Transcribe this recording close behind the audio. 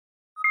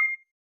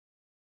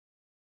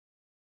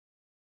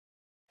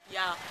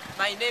Yeah,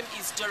 my name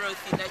is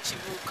Dorothy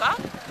Nakibuuka.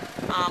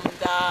 I'm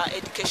the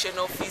Education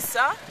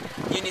Officer,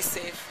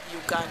 UNICEF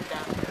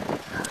Uganda.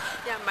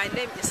 Yeah, my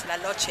name is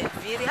Laloch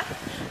Elviria.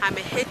 I'm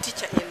a head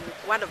teacher in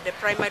one of the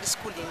primary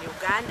schools in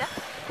Uganda.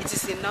 It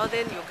is in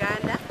northern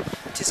Uganda.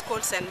 It is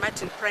called St.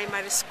 Martin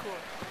Primary School.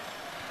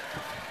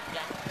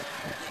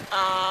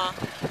 Yeah.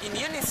 In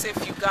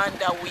UNICEF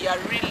Uganda, we are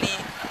really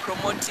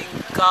promoting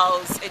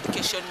girls'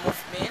 education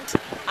movement,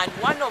 and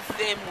one of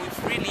them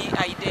we've really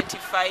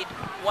identified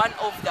one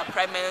of the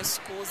primary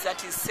schools,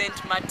 that is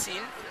St.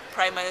 Martin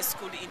Primary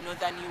School in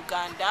northern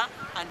Uganda,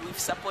 and we've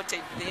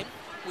supported them.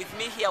 With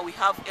me here we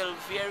have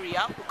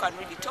Elviria, who can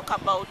really talk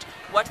about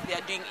what they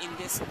are doing in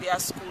their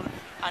school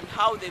and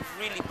how they've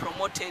really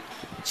promoted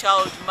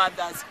child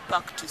mothers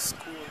back to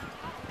school.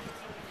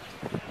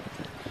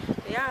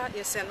 Yeah,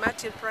 in St.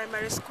 Martin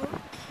Primary School,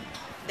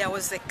 there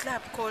was a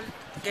club called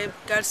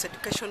Girls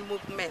Education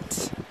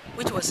Movement,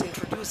 which was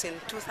introduced in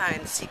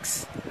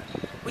 2006,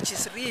 which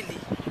is really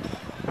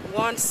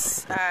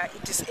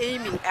it is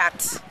aiming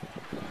at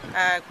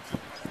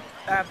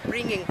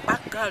bringing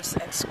back girls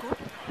at school,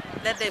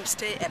 let them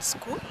stay at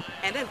school,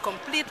 and then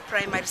complete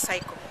primary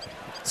cycle.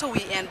 So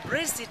we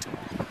embraced it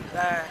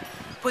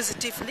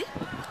positively.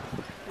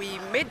 We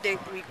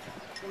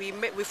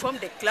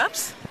formed the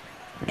clubs,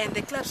 and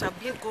the clubs have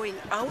been going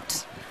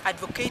out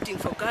advocating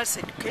for girls'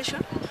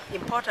 education,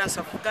 importance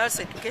of girls'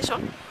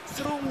 education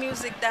through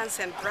music, dance,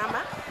 and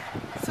drama,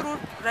 through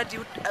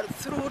radio,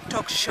 through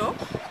talk show,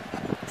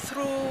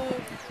 through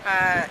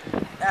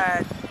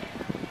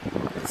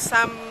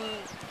some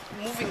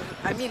moving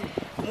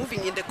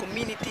in the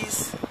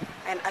communities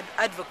and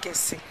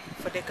advocacy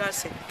for the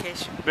girls'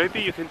 education.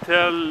 Maybe you can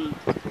tell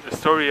a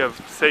story of,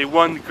 say,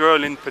 one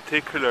girl in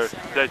particular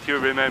that you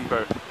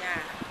remember.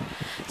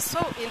 Yeah. So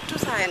in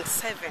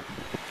 2007,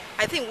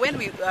 I think when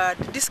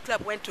this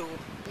club went to,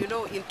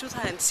 in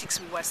 2006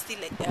 we were still,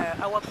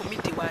 our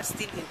committee was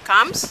still in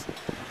camps.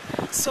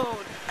 So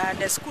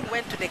the school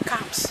went to the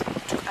camps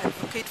to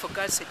advocate for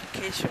girls'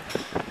 education.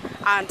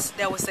 And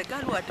there was a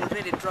girl who had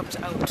already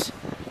dropped out,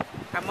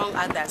 among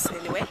others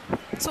anyway.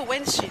 So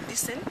when she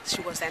listened,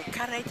 she was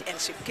encouraged and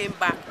she came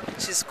back.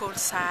 She's called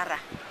Sarah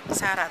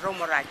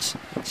Romoraj.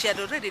 She had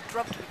already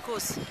dropped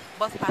because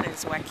both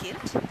parents were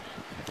killed.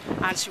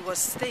 And she was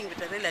staying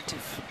with a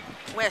relative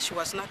where she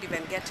was not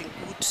even getting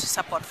good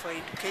support for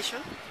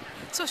education.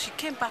 So she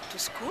came back to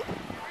school.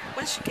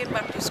 When she came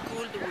back to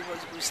school,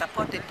 we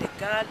supported the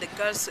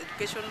girls'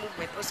 education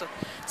movement also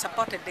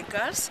supported the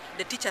girls.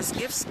 The teachers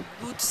gave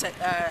good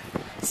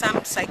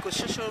some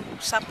psychosocial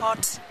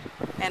support,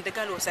 and the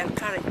girl was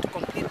encouraged to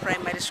complete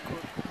primary school.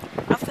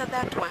 After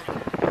that one,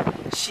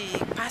 she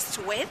passed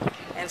away,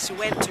 and she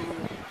went to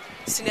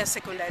senior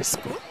secondary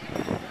school.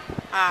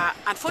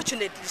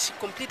 Unfortunately, she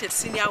completed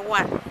senior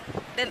 1.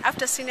 Then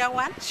after senior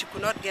 1, she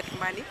could not get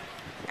money,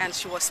 and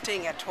she was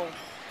staying at home.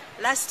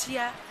 Last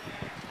year,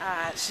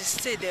 she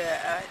stayed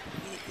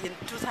in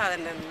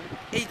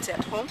 2008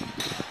 at home,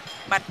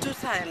 but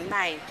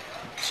 2009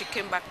 she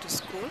came back to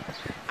school,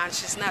 and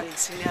she's now in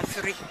senior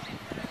 3.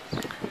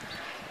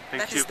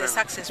 That is the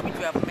success which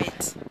we have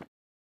made.